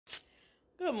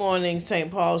Good morning, St.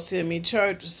 Paul CME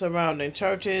Church, surrounding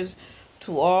churches,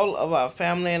 to all of our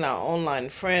family and our online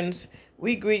friends.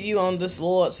 We greet you on this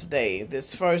Lord's Day,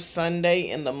 this first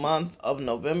Sunday in the month of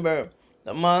November,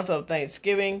 the month of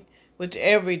Thanksgiving, which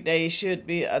every day should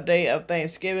be a day of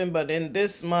Thanksgiving, but in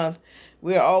this month,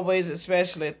 we are always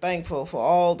especially thankful for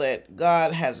all that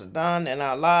God has done in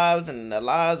our lives and in the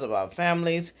lives of our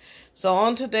families. So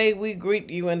on today, we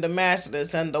greet you in the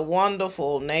matchless and the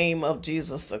wonderful name of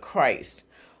Jesus the Christ.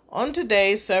 On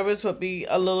today's service will be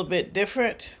a little bit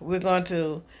different.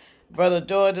 Brother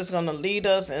George is going to lead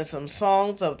us in some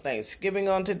songs of thanksgiving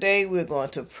on today. We're going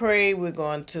to pray. We're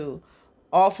going to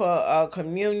offer a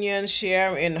communion,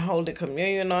 share in Holy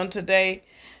Communion on today.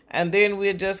 And then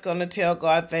we're just going to tell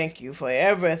God thank you for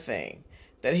everything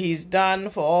that He's done,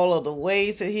 for all of the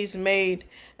ways that He's made,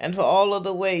 and for all of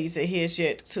the ways that He has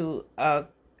yet to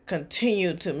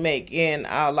continue to make in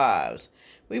our lives.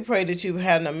 We pray that you've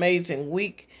had an amazing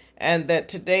week, and that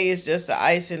today is just the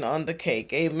icing on the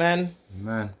cake. Amen.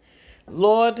 Amen.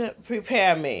 Lord,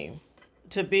 prepare me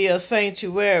to be a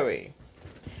sanctuary,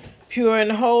 pure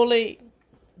and holy,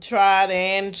 tried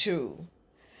and true,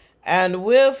 and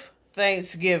with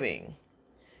thanksgiving.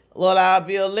 Lord, I'll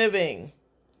be a living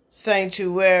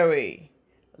sanctuary,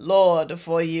 Lord,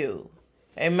 for you.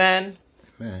 Amen.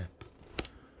 Amen.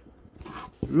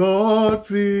 Lord,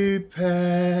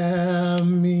 prepare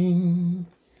me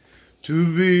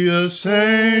to be a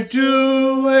sanctuary,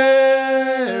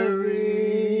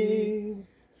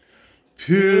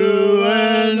 pure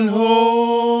and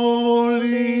holy,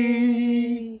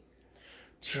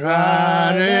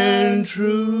 tried and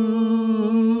true,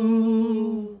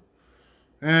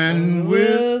 and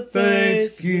with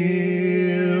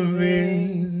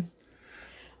thanksgiving,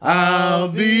 I'll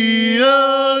be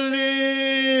a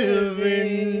living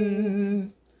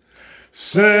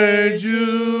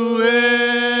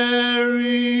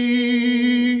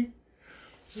sanctuary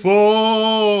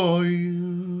for you.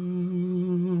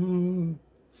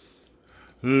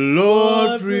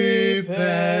 Lord,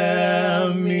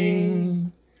 prepare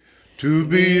me to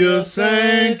be a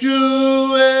sanctuary,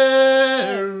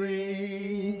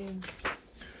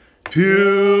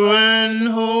 pure and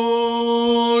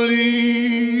holy,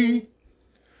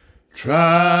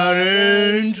 tried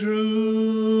and true,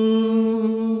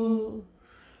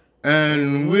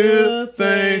 and with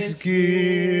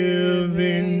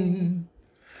thanksgiving,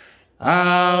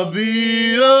 I'll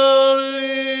be a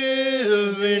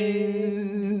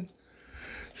living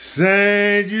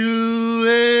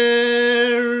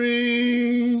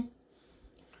sanctuary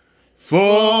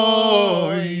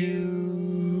for you.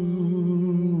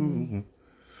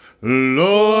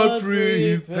 Lord,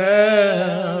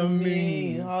 prepare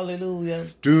me, hallelujah,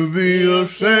 to be a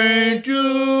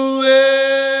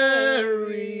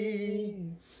sanctuary,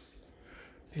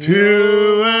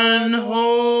 pure and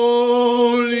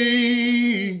holy,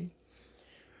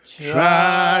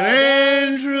 tried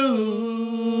and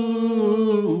true,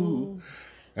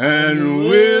 and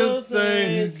with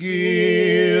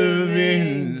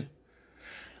thanksgiving,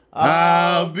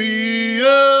 I'll be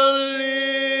a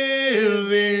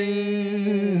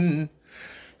living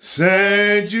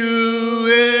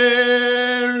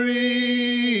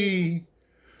sanctuary,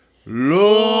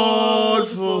 Lord,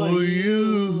 for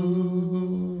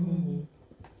you.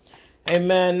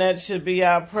 Amen. That should be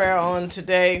our prayer on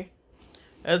today,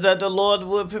 is that the Lord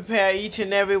would prepare each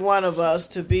and every one of us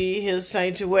to be His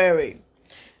sanctuary,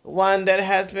 one that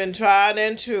has been tried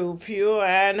and true, pure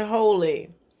and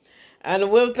holy.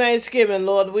 And with thanksgiving,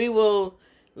 Lord, we will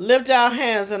lift our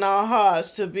hands and our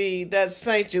hearts to be that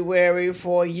sanctuary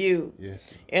for you. Yes.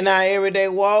 In our everyday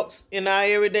walks, in our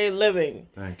everyday living.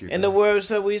 Thank you, in God. the words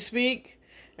that we speak,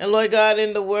 and Lord God,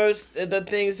 in the words, the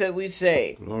things that we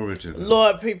say. Glory to God.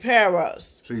 Lord, prepare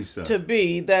us Please, sir. to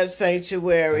be that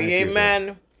sanctuary. Thank you,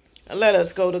 Amen. And let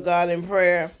us go to God in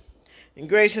prayer. And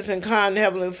gracious and kind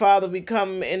Heavenly Father, we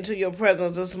come into your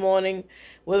presence this morning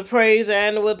with praise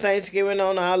and with thanksgiving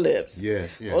on our lips. Yes,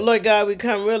 yes. Oh, Lord God, we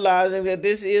come realizing that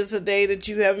this is the day that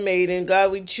you have made, and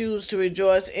God, we choose to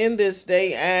rejoice in this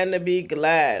day and to be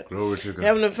glad. Glory to God.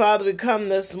 Heavenly Father, we come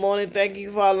this morning. Thank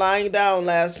you for lying down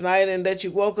last night and that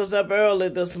you woke us up early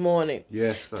this morning.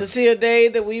 Yes, sir. To see a day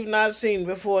that we've not seen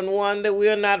before, and one that we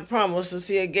are not promised to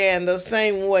see again the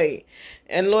same way.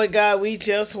 And Lord God, we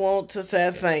just want to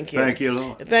say thank you. Thank you,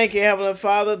 Lord. Thank you, Heavenly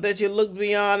Father, that you looked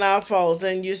beyond our faults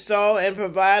and you saw and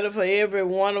provided for every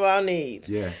one of our needs.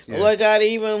 Yes, yes. Lord God,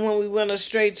 even when we went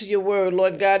astray to your word,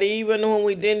 Lord God, even when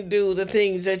we didn't do the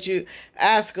things that you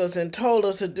asked us and told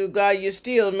us to do, God, you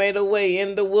still made a way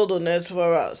in the wilderness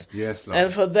for us. Yes, Lord.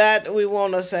 And for that, we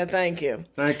want to say thank you.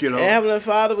 Thank you, Lord. And Heavenly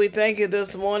Father, we thank you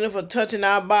this morning for touching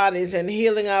our bodies and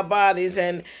healing our bodies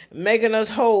and making us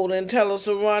whole and tell us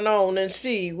to run on and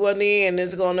see what the end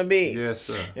is going to be. Yes,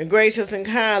 sir. And gracious and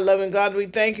kind, loving God, we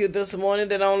thank you this morning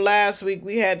that on last week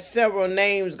we had several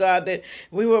names, God, that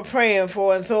we were praying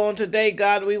for. And so on today,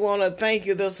 God, we want to thank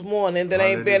you this morning that Aunt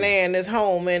Hallelujah. Ben Ann is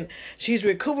home and she's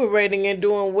recuperating and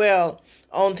doing well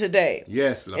on today.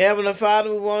 Yes, Lord. Heavenly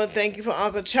Father, we want to thank you for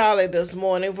Uncle Charlie this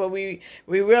morning, for we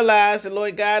realized,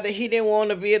 Lord God, that he didn't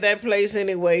want to be at that place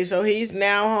anyway, so he's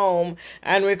now home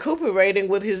and recuperating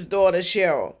with his daughter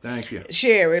Cheryl. Thank you.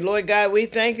 Sherry, Lord God, we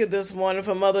thank you this morning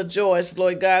for Mother Joyce,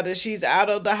 Lord God, that she's out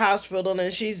of the hospital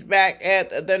and she's back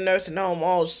at the nursing home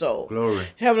also. Glory.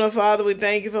 Heavenly Father, we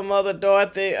thank you for Mother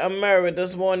Dorothy Murray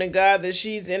this morning, God, that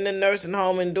she's in the nursing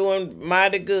home and doing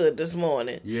mighty good this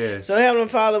morning. Yes. So, Heavenly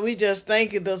Father, we just thank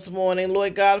you this morning,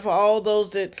 Lord God, for all those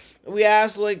that we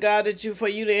ask, Lord God, that for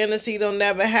you to intercede on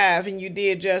their behalf, and you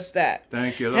did just that.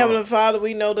 Thank you, Lord. Heavenly Father,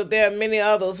 we know that there are many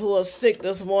others who are sick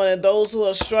this morning, those who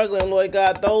are struggling, Lord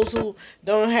God, those who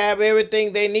don't have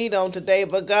everything they need on today.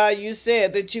 But God, you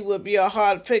said that you would be a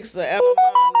heart fixer and a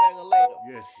mind regulator.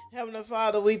 Yes. Heavenly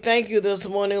Father, we thank you this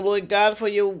morning, Lord God, for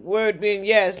your word being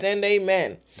yes and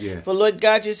amen. Yes. For Lord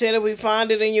God, you said if we find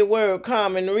it in your word,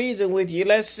 come and reason with you.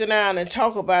 Let's sit down and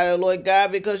talk about it, Lord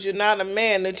God, because you're not a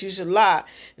man that you should lie.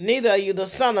 Neither are you the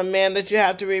son of man that you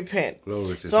have to repent.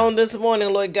 Glory to So God. on this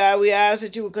morning, Lord God, we ask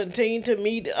that you will continue to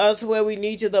meet us where we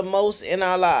need you the most in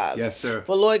our lives. Yes, sir.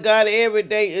 For Lord God, every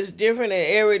day is different and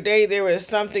every day there is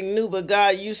something new. But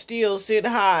God, you still sit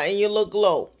high and you look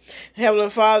low. Heavenly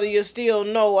Father, you still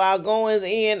know our goings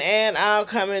in and our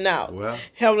coming out. Well.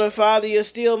 Heavenly Father, you're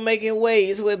still making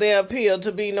ways where there appear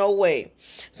to be no way.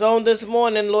 So on this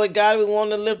morning, Lord God, we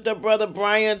want to lift up Brother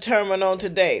Brian Turman on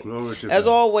today. Glory to As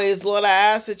God. always, Lord, I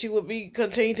ask that you would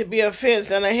continue to be a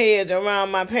fence and a hedge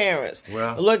around my parents.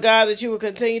 Well. Lord God, that you would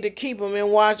continue to keep them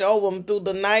and watch over them through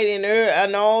the night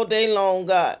and all day long,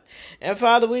 God. And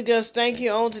Father, we just thank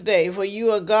you on today, for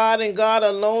you are God and God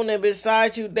alone, and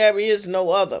beside you there is no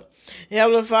other.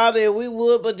 Heavenly Father, if we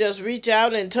would but just reach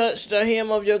out and touch the hem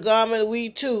of your garment, we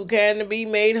too can be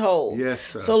made whole. Yes,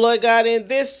 sir. So, Lord God, in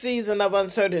this season of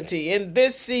uncertainty, in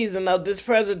this season of this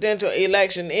presidential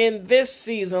election, in this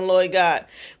season, Lord God,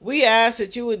 we ask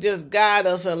that you would just guide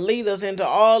us and lead us into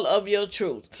all of your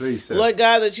truth. Please, sir. Lord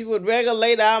God, that you would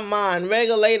regulate our mind,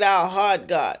 regulate our heart,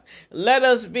 God. Let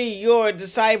us be your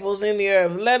disciples in the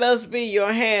earth. Let us be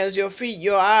your hands, your feet,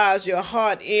 your eyes, your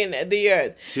heart in the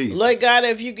earth. Jesus. Lord God,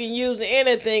 if you can use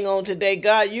anything on today,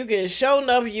 God, you can sure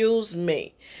enough use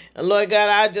me. And Lord God,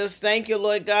 I just thank you,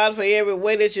 Lord God, for every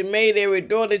way that you made, every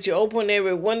door that you opened,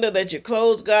 every window that you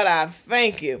closed. God, I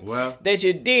thank you Well. that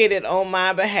you did it on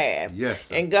my behalf. Yes,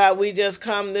 sir. And God, we just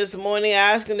come this morning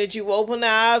asking that you open the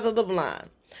eyes of the blind,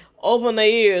 open the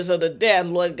ears of the deaf,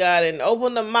 Lord God, and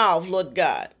open the mouth, Lord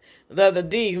God, that the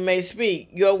deaf may speak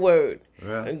your word.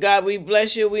 Well. And God, we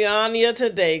bless you. We honor you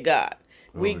today, God.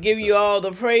 We Glory give to you God. all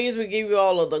the praise. We give you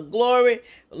all of the glory.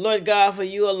 Lord God, for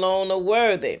you alone are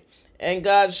worthy. And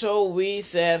God, so we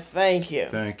said thank you.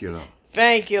 Thank you, Lord.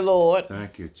 Thank you, Lord.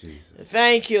 Thank you, Jesus.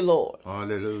 Thank you, Lord.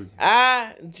 Hallelujah.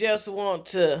 I just want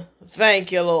to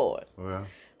thank you, Lord, Well.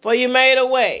 for you made a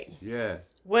way Yeah.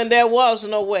 when there was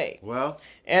no way. Well.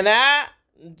 And I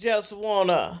just want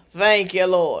to thank you,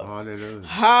 Lord. Hallelujah.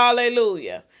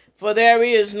 Hallelujah. For there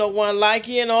is no one like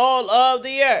you in all of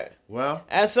the earth. Well.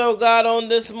 And so, God, on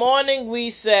this morning, we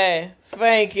say,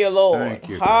 thank you, Lord. Thank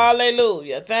you, God.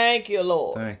 Hallelujah. Thank you,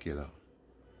 Lord. Thank you, Lord.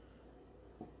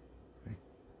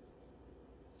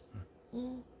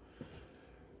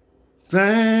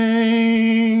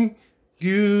 Thank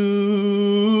you,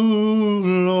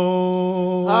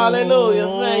 Lord. Hallelujah.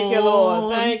 Thank you,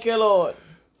 Lord. Thank you, Lord.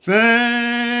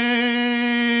 Thank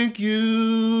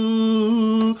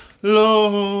you,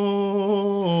 Lord.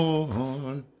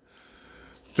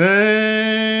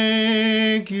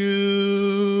 Thank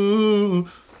you,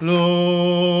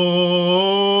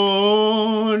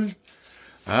 Lord.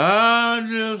 I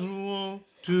just want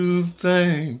to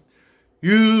thank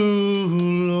you,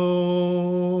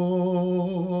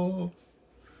 Lord.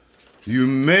 You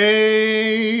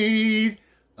made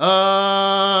a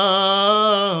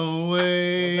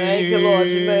way. Thank you, Lord.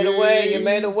 You made a way. You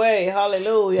made a way.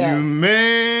 Hallelujah. You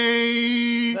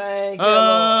made Thank you, Lord.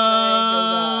 Thank you,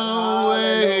 God. a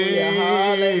way. Hallelujah.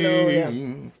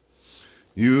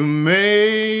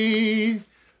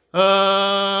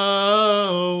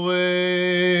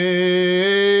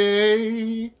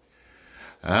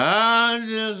 I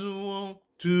just want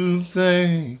to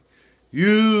thank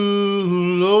you,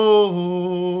 Lord.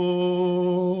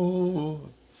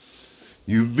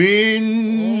 You've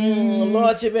been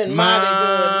Lord, you've been mighty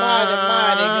good,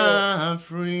 mighty good.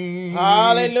 Friend.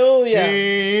 Hallelujah.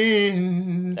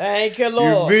 Thank you,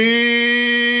 Lord.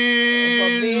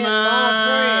 You've been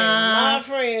my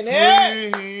friend.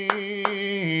 friend.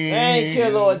 Thank you,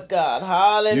 Lord God.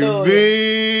 Hallelujah. You've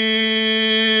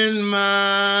been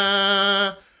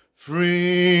my friend.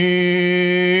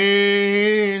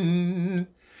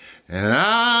 And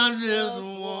I just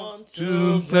want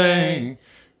to thank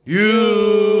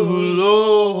you,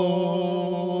 Lord.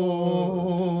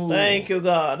 Thank you,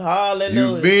 God.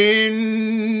 Hallelujah. You've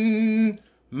been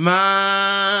my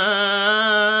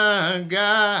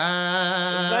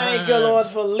guide. Thank you, Lord,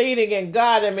 for leading and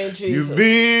guiding me, Jesus. You've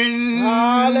been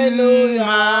hallelujah. my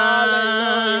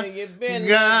Hallelujah. You've been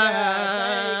guide.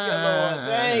 Thank you, Lord.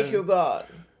 Thank you, God.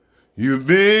 You've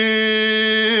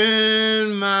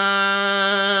been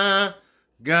my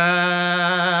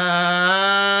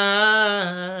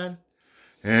guide,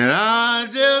 and I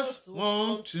just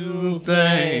want to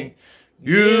thank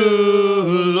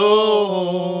you,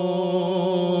 Lord.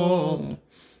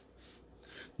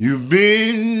 You've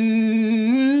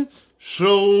been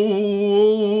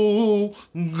so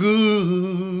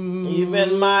good. You've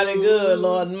been mighty good,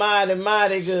 Lord. Mighty,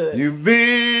 mighty good. You've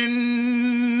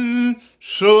been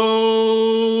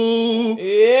so good.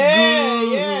 Yeah.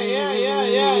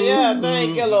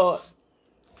 Thank you, Lord.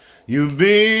 You've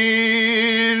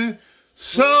been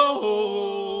so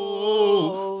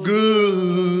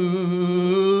good.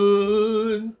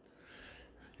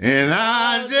 And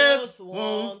I just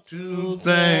want to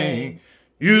thank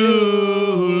you,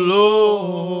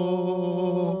 Lord.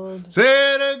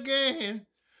 Say it again.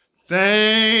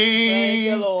 Thank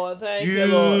you, Lord. Thank you, you,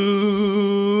 Lord.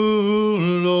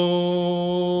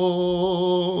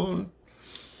 Lord.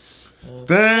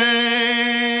 Thank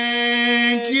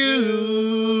you,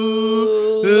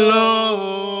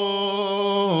 Lord.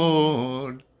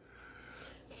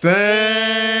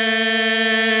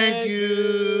 Thank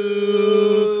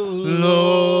you,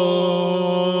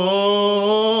 Lord.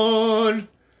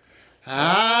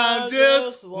 I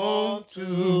just want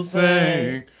to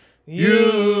thank you,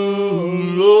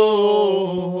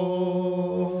 Lord.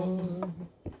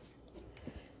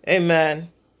 Amen.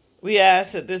 We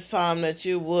ask at this time that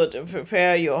you would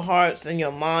prepare your hearts and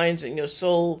your minds and your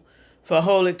soul for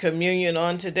Holy Communion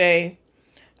on today.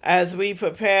 As we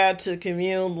prepare to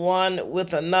commune one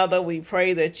with another, we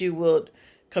pray that you would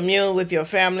commune with your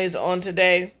families on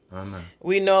today. Amen.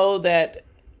 We know that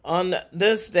on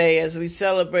this day, as we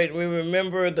celebrate, we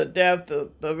remember the death,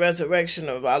 the resurrection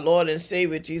of our Lord and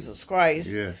Savior Jesus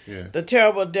Christ. Yeah. The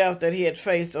terrible death that he had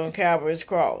faced on Calvary's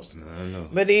cross. I know.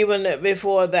 But even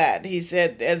before that, he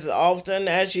said, as often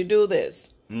as you do this,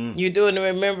 you do it in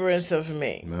remembrance of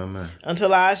me. Amen.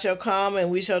 Until I shall come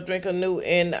and we shall drink anew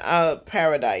in our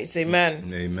paradise.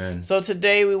 Amen. Amen. So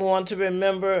today we want to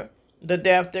remember the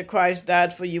death that Christ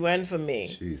died for you and for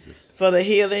me. Jesus. For the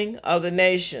healing of the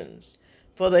nations.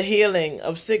 For the healing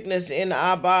of sickness in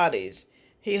our bodies.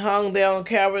 He hung there on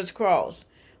Calvary's cross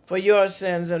for your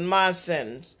sins and my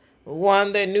sins,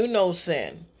 one that knew no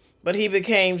sin, but he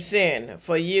became sin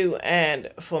for you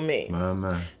and for me.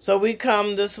 Amen. So we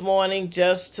come this morning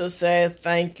just to say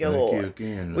thank you, Lord. Thank you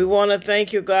again, Lord. We want to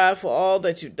thank you, God, for all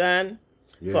that you've done,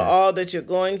 for all that you're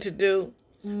going to do,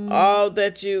 all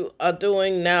that you are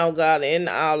doing now, God, in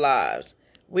our lives.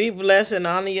 We bless and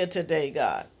honor you today,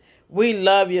 God. We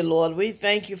love you, Lord. We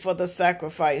thank you for the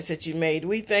sacrifice that you made.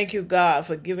 We thank you, God,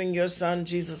 for giving your son,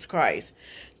 Jesus Christ,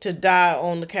 to die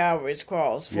on the Calvary's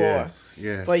cross for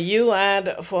you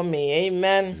and for me.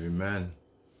 Amen. Amen.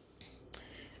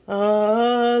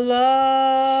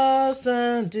 Alas,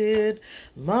 and did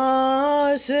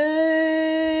my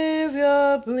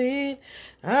Savior bleed,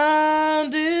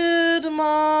 and did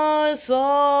my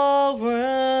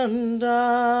sovereign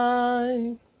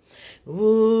die?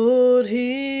 Would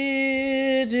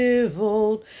he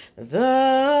devote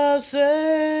the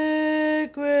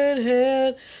sacred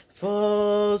head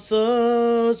for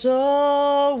such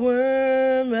a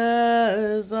worm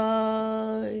as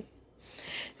I?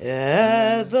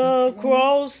 At the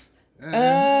cross,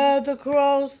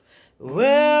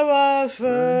 where I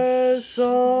first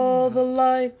saw the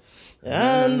light,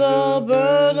 and the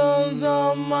burdens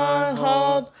of my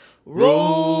heart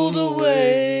rolled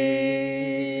away.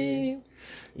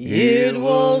 It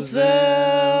was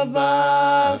there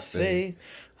by faith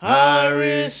I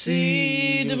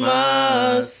received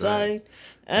my sight,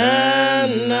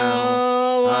 and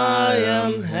now I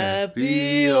am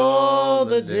happy all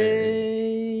the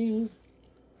day.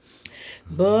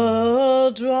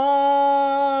 but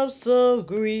drops of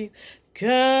grief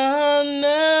can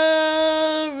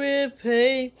never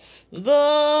repay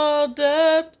the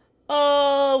debt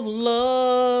of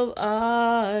love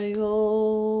I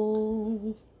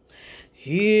owe.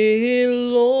 Here,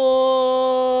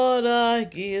 Lord, I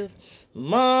give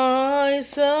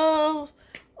myself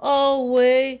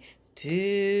away.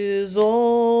 'Tis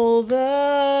all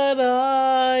that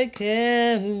I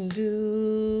can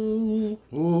do.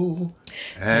 Oh,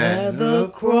 At the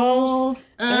cross,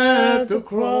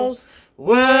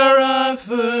 where I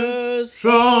first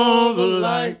saw the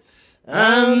light,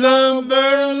 and the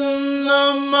burden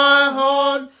of my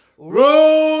heart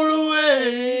rolled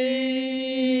away.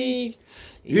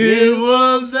 It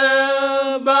was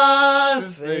there by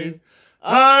faith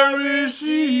I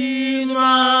received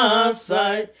my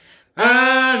sight,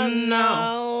 and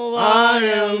now I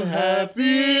am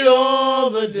happy all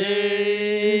the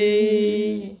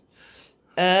day.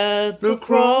 At the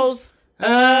cross,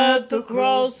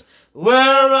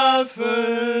 where I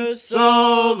first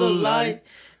saw the light,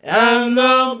 and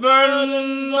the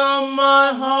burdens of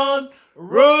my heart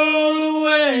rolled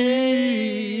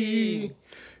away.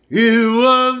 It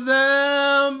was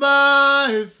there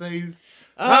by faith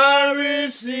I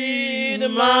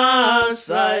received my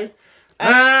sight,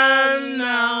 and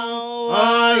now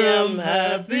I am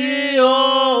happy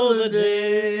all the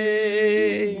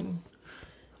day.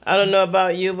 I don't know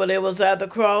about you, but it was at the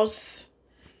cross,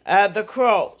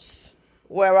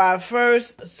 where I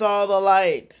first saw the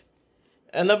light,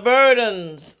 and the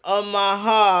burdens of my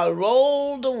heart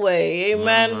rolled away.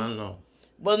 Amen. My Lord.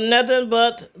 Was nothing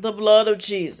but the blood of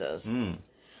Jesus.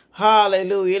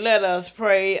 Hallelujah. Let us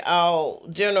pray our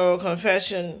general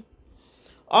confession.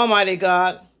 Almighty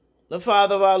God, the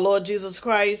Father of our Lord Jesus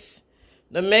Christ,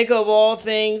 the maker of all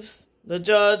things, the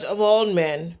judge of all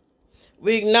men,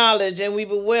 we acknowledge and we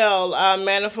bewail our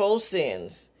manifold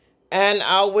sins and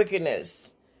our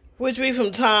wickedness, which we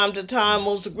from time to time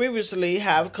most grievously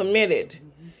have committed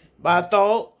by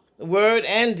thought, word,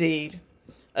 and deed,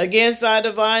 against thy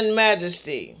divine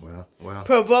majesty,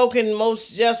 provoking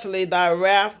most justly thy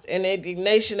wrath and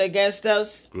indignation against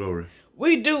us. Glory.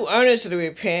 We do earnestly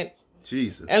repent.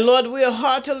 Jesus. And Lord, we are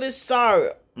heartily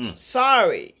sorry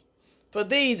for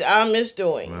these our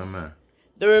misdoings. Amen.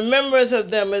 The remembrance of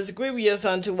them is grievous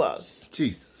unto us.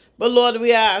 Jesus. But Lord,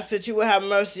 we ask that you will have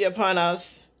mercy upon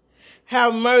us.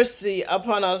 Have mercy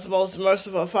upon us, most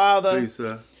merciful Father. Please,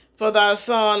 sir. For thy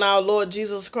Son, our Lord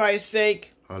Jesus Christ's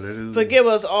sake. Hallelujah. Forgive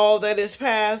us all that is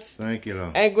past. Thank you,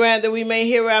 Lord. And grant that we may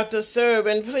hereafter serve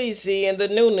and please thee in the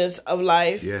newness of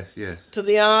life. Yes, yes. To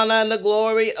the honor and the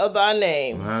glory of thy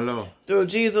name. My Lord. Through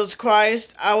Jesus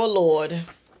Christ our Lord.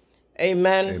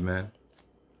 Amen. Amen.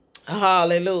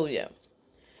 Hallelujah.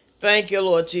 Thank you,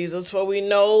 Lord Jesus, for we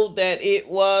know that it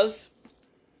was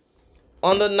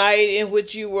on the night in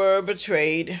which you were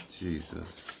betrayed, Jesus,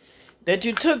 that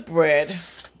you took bread.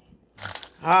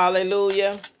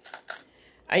 Hallelujah.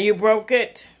 And you broke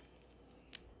it.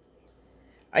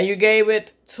 And you gave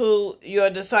it to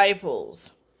your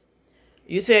disciples.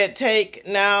 You said, take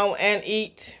now and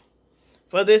eat.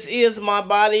 For this is my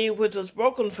body which was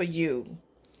broken for you.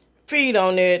 Feed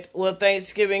on it with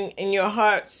thanksgiving in your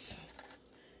hearts.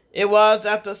 It was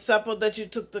after supper that you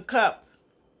took the cup.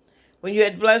 When you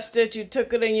had blessed it, you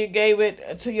took it and you gave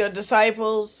it to your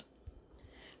disciples.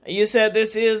 You said,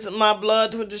 this is my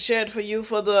blood which is shed for you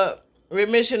for the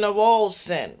remission of all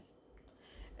sin.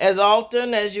 As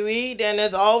often as you eat and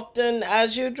as often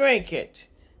as you drink it,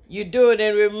 you do it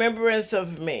in remembrance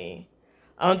of me,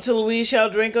 until we shall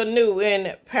drink anew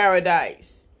in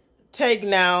paradise. Take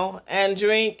now and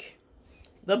drink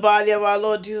the body of our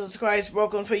Lord Jesus Christ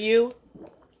broken for you,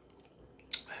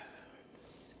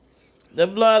 the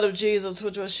blood of Jesus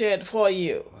which was shed for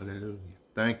you. Hallelujah.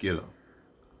 Thank you, Lord.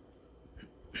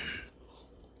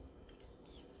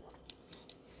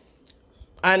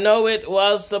 I know it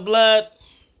was the blood.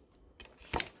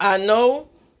 I know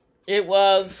it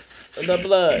was the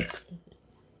blood.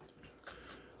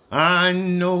 I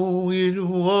know it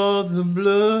was the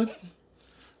blood.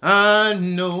 I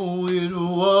know it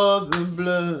was the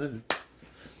blood.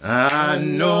 I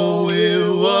know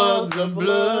it was the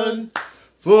blood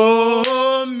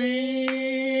for me.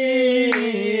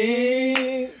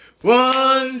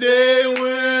 One day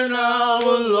when I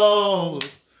was lost,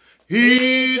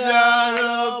 he died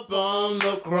upon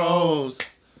the cross.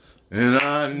 And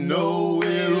I know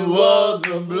it was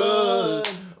the blood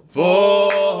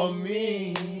for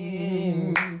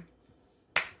me.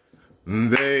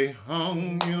 They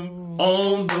hung him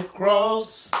on the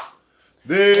cross.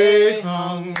 They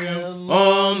hung him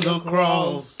on the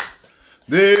cross.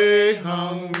 They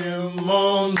hung him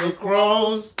on the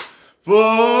cross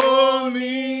for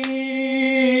me.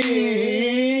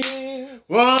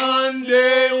 One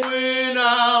day when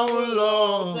I was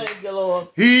lost, Thank you, Lord.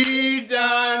 He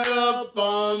died up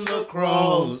on the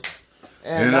cross.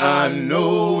 And I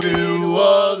know it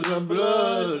was the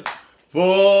blood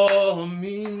for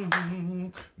me.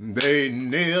 They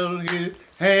nailed His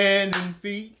hands and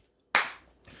feet.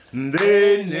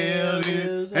 They nailed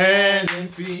His hands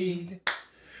and feet.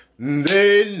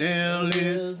 They nailed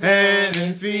His hands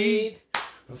and feet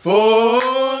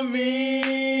for me.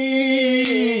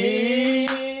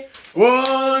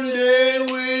 One day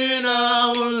when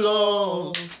I was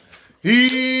lost,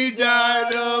 He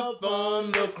died up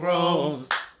on the cross.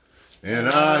 And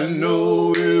I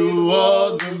know it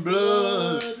was the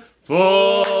blood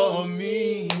for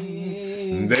me.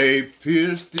 They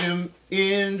pierced Him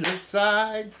in the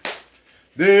side.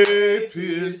 They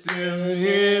pierced Him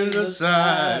in the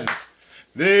side.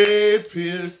 They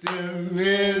pierced Him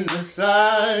in the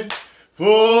side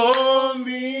for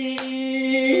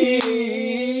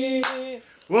me.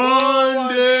 One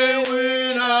day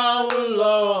when I was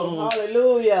lost,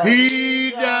 Hallelujah.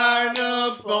 He died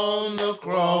up on the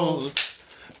cross.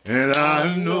 And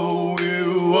I know it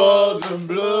was the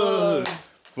blood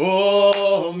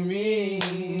for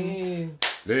me.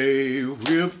 They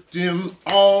whipped Him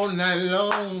all night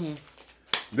long.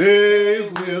 They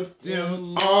whipped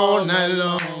Him all night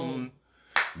long.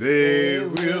 They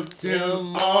whipped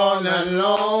Him all night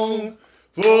long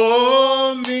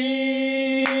for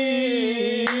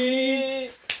me.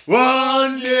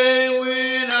 One day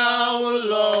when I was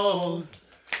lost,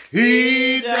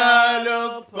 He died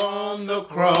up on the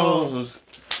cross.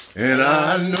 And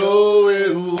I know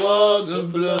it was the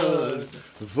blood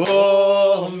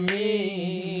for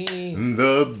me.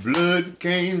 The blood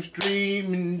came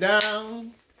streaming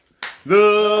down.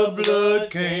 The blood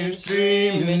came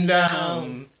streaming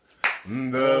down.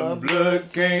 The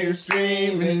blood came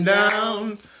streaming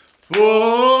down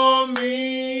for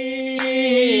me.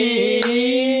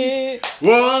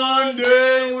 One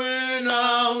day when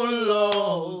I was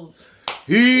lost,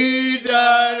 He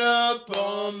died up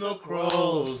on the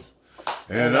cross.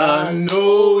 And I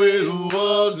know it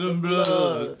was the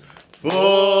blood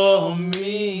for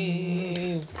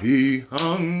me. He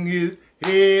hung His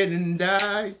head and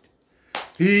died.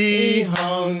 He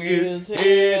hung His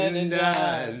head and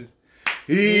died.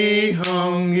 He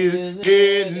hung His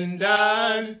head and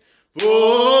died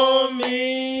for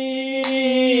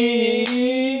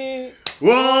me.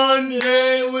 One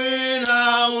day when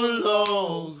I was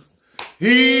lost,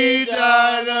 He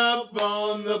died up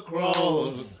on the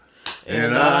cross.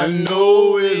 And I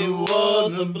know it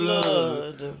was the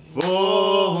blood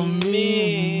for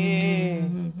me.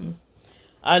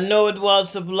 I know it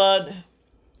was the blood.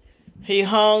 He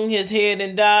hung His head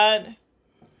and died.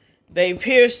 They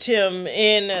pierced Him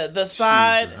in the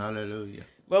side. Jesus, hallelujah.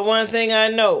 But one thing I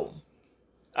know,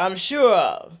 I'm sure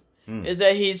of, is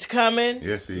that He's coming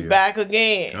Yes, He is. back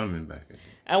again. Coming back again.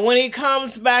 And when He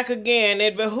comes back again,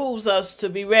 it behooves us to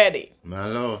be ready My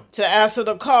Lord. to answer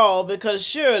the call, because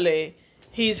surely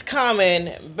He's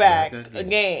coming back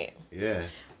again. Yes.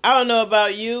 I don't know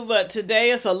about you, but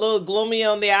today it's a little gloomy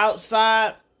on the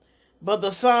outside, but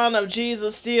the sun of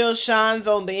Jesus still shines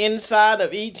on the inside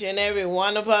of each and every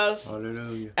one of us.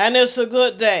 Hallelujah. And it's a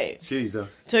good day Jesus.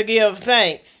 to give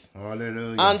thanks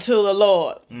Hallelujah. unto the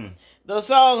Lord. The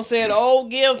song said, "Oh,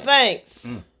 give thanks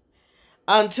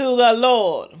unto the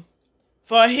Lord,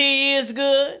 for He is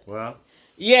good." Well,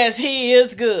 Yes, He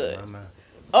is good. my.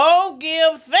 Oh,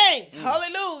 give thanks,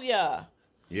 hallelujah,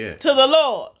 Yeah. to the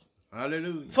Lord,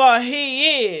 Hallelujah. for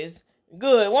He is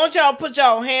good. Won't y'all put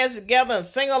y'all hands together and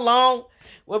sing along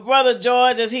with Brother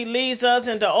George as he leads us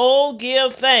into "Oh,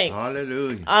 give thanks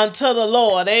Hallelujah. unto the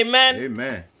Lord." Amen.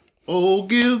 Amen. Oh,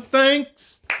 give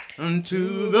thanks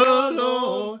unto the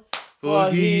Lord, for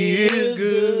He is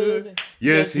good.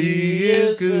 Yes, He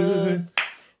is good.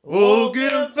 Oh,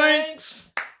 give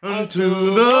thanks unto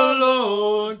the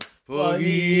Lord, for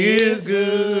He is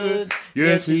good.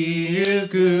 Yes, He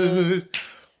is good.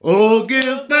 Oh,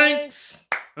 give thanks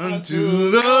unto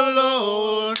the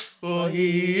Lord, for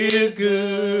He is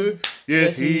good.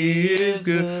 Yes, He is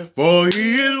good. For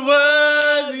He is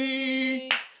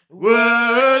worthy,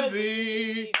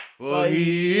 worthy, for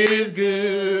He is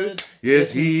good.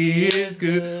 Yes, He is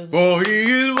good. For He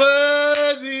is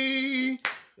worthy,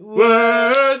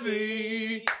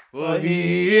 worthy, for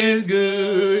He is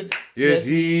good. Yes,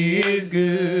 He is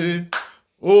good.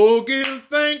 Oh, give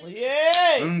thanks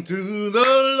Yay. unto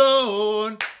the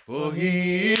Lord, for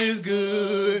He is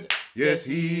good. Yes,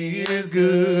 He is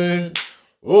good.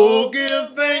 Oh,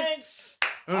 give thanks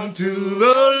unto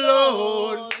the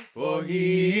Lord, for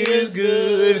he is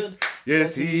good.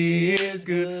 Yes, he is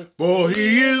good, for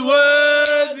he is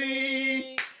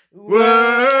worthy,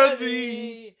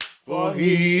 worthy, for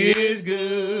he is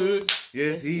good.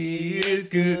 Yes, he is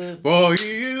good, for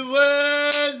he is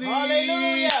worthy,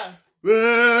 Hallelujah.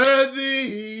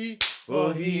 worthy,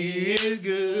 for he is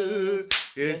good.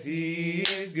 Yes, he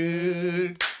is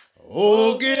good.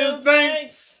 Oh, give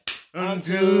thanks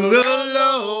unto the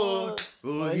Lord,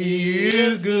 for he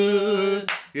is good.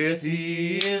 Yes,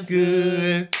 he is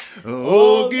good.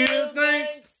 Oh, give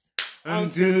thanks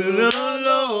unto the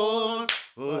Lord,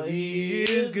 for he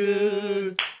is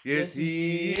good. Yes,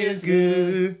 he is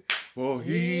good. For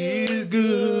he is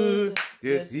good.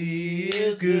 Yes, he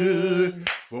is good.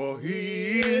 For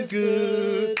he is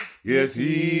good. Yes,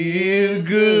 he is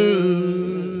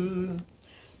good.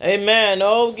 Amen.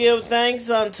 Oh, give thanks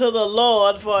unto the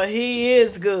Lord, for he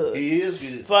is good. He is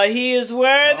good. For he is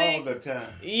worthy. All the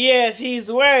time. Yes,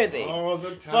 he's worthy. All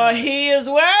the time. For he is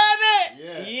worthy.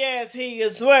 Yeah. Yes, he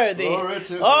is worthy. Glory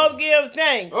to Oh, God. give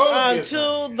thanks Oh, unto give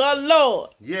thanks. the Lord,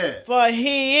 Yeah. for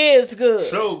he is good.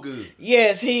 So good.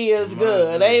 Yes, he is My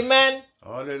good. God. Amen.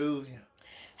 Hallelujah.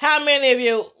 How many of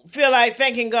you feel like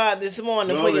thanking God this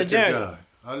morning for Glory your to journey? God.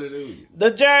 Hallelujah.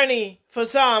 The journey for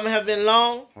some have been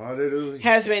long, Hallelujah.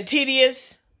 has been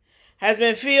tedious, has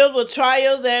been filled with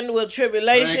trials and with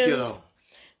tribulations. Thank you, Lord.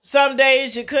 Some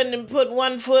days you couldn't put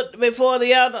one foot before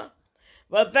the other.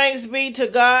 But thanks be to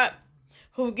God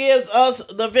who gives us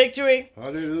the victory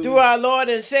Hallelujah. through our Lord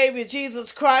and Savior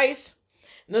Jesus Christ.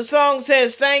 And the song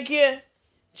says, thank you,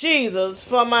 Jesus,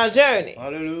 for my journey.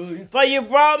 Hallelujah. For you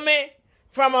brought me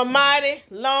from a mighty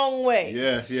long way.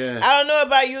 Yes, yes. I don't know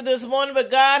about you this morning, but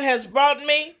God has brought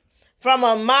me from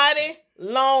a mighty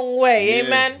long way. Yes,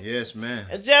 Amen. yes, man.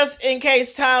 And just in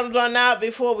case time run out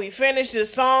before we finish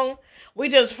this song, we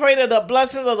just pray that the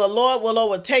blessings of the Lord will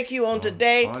overtake you on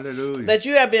today. Hallelujah. That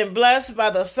you have been blessed by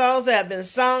the songs that have been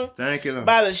sung, Thank you, Lord.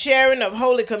 by the sharing of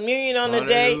Holy Communion on the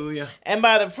day, Hallelujah. and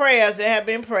by the prayers that have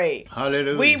been prayed.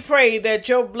 Hallelujah. We pray that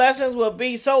your blessings will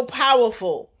be so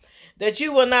powerful that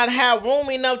you will not have room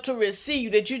enough to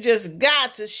receive, that you just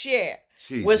got to share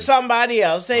Jesus. with somebody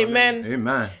else. Amen.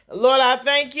 Amen. Lord, I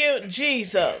thank you,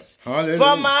 Jesus, Hallelujah.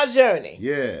 for my journey.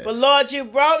 Yes. But Lord, you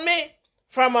brought me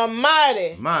from a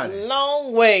mighty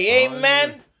long way.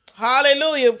 Amen.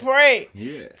 Hallelujah. Pray.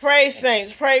 Yes. Pray,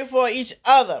 saints. Pray for each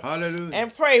other. Hallelujah.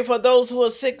 And pray for those who are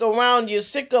sick around you,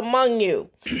 sick among you,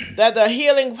 that the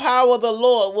healing power of the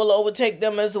Lord will overtake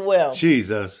them as well.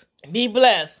 Jesus. Be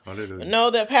blessed. Hallelujah.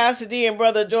 Know that Pastor D and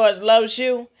Brother George loves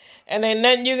you, and ain't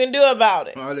nothing you can do about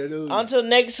it. Hallelujah. Until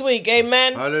next week.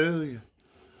 Amen. Hallelujah.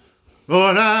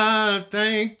 Lord, I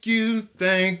thank you,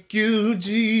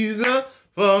 Jesus,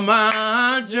 for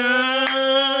my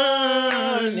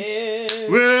journey.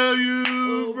 Well,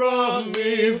 you brought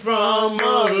me from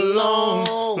a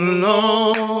long,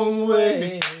 long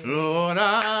way. Lord,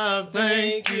 I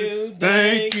thank you,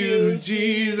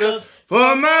 Jesus,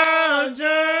 for my journey.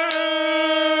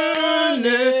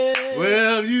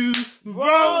 Well, you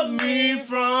brought me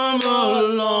from a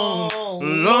long,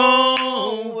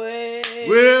 long way.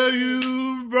 Well,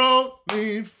 you brought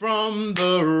me from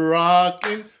the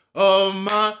rocking of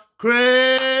my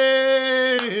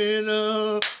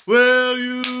cradle. Well,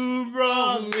 you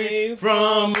brought me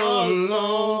from a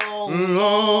long,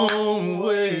 long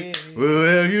way.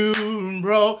 Well, you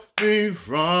brought me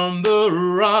from the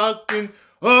rocking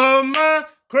of my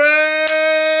cradle.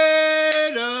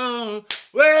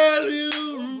 Well,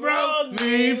 you brought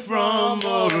me from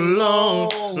a long,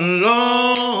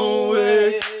 long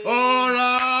way. Oh,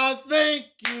 I thank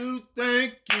you,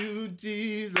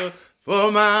 Jesus,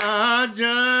 for my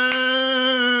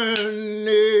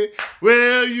journey.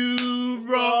 Well, you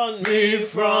brought me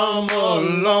from a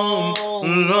long,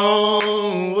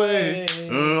 long way.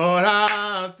 Lord,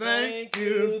 I thank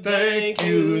you,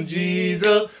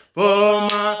 Jesus, for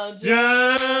my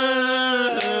journey.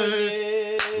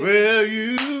 Well,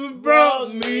 you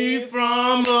brought me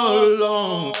from a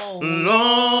long,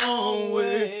 long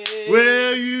way.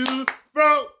 Well, you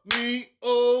brought me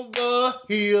over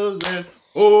hills and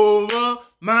over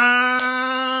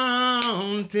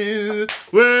mountains.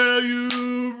 Well,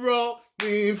 you brought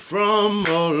me from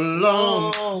a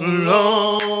long,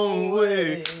 long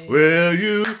way. Well,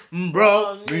 you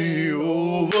brought me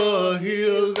over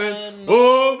hills and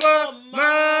over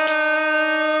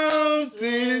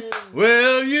mountains.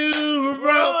 Well, you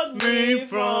brought me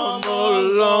from a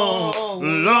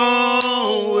long,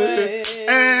 long way.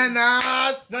 And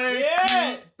I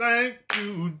thank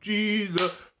you,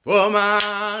 Jesus, for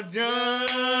my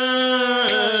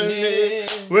journey.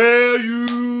 Well,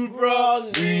 you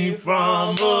brought me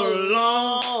from a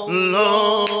long,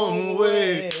 long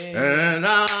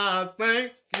I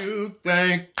thank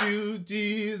you,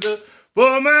 Jesus,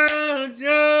 for my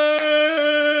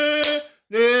journey.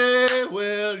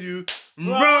 Well, you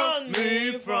brought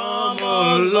me from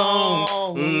a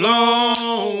long,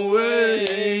 long way.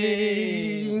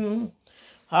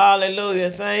 Hallelujah.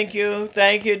 Thank you,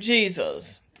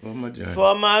 Jesus. For my journey.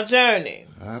 For my journey.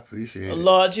 I appreciate it.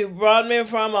 Lord, you brought me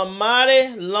from a mighty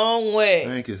long way.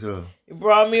 Thank you, sir. You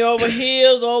brought me over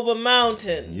hills, over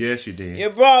mountains. Yes, you did. You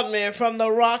brought me from the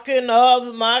rocking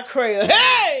of my cradle.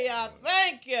 Hey, I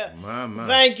thank you. My.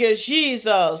 Thank you,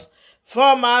 Jesus,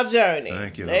 for my journey.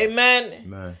 Thank you, Lord. Amen.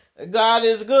 Amen. God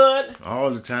is good.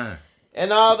 All the time.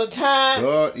 And all the time.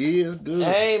 God is good.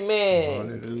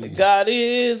 Amen. Hallelujah. God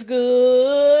is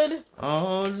good.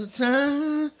 All the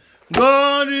time.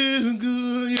 God is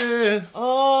good, yeah.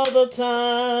 All the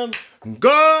time.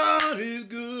 God is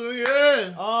good,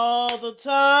 yeah. All the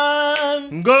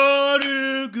time. God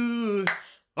is good.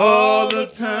 All the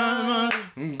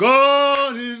time.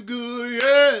 God is good,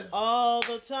 yeah. All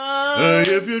the time.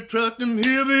 If you trust him,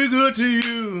 he'll be good to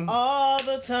you. All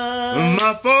the time.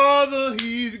 My Father,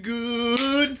 he's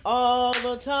good. All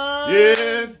the time.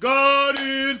 Yeah, God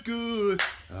is good.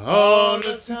 All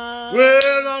the time.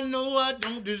 Well, I know I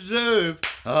don't deserve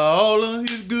all of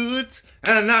his goods,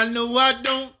 and I know I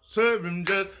don't serve him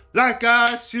just like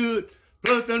I should.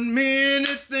 Plus, the many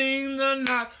things are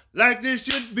not like they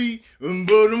should be,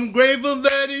 but I'm grateful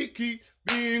that he keeps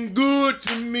being good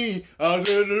to me. I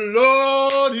said the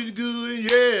Lord is good,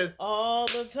 yes. All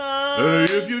the time.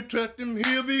 If you trust him,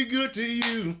 he'll be good to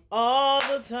you. All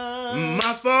the time.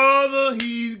 My Father,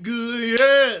 he's good,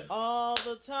 yes. All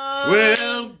the time.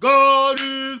 Well, God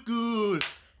is good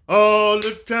all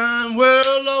the time.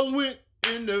 Well, I went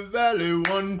in the valley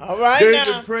one day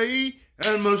to pray,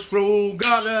 and my soul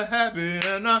got happy,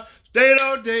 and I stayed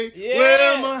all day. Yeah.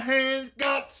 Well, my hands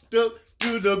got stuck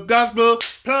to the gospel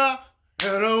plow,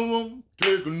 and I won't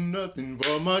take nothing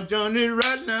for my journey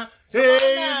right now.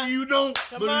 Hey, if you don't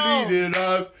believe it,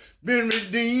 I've been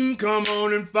redeemed. Come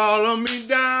on and follow me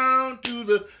down to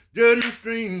the Jordan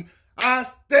stream. I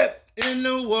stepped in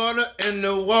the water, and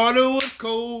the water was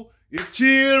cold. It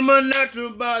chilled my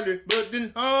natural body, but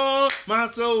didn't harm my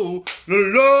soul. The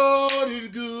Lord is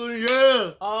good,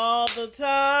 yeah. All the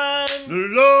time. The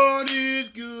Lord is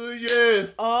good, yeah.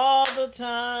 All the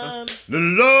time. The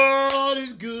Lord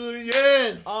is good,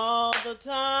 yeah. All the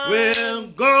time. Well,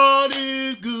 God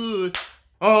is good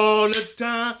all the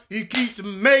time. He keeps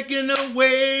making a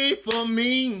way for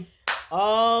me.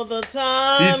 All the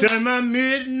time. He turned my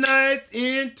midnight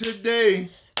into day.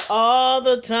 All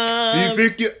the time. He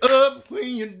pick you up when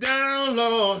you're down,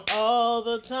 Lord. All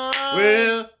the time.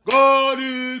 Well, God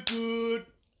is good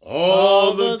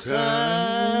all the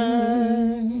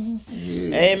time.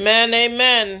 Yeah. Amen,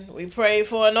 amen. We pray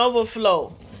for an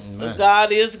overflow. But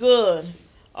God is good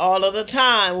all of the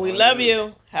time. We love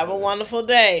you. Have a wonderful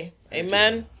day.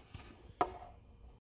 Amen.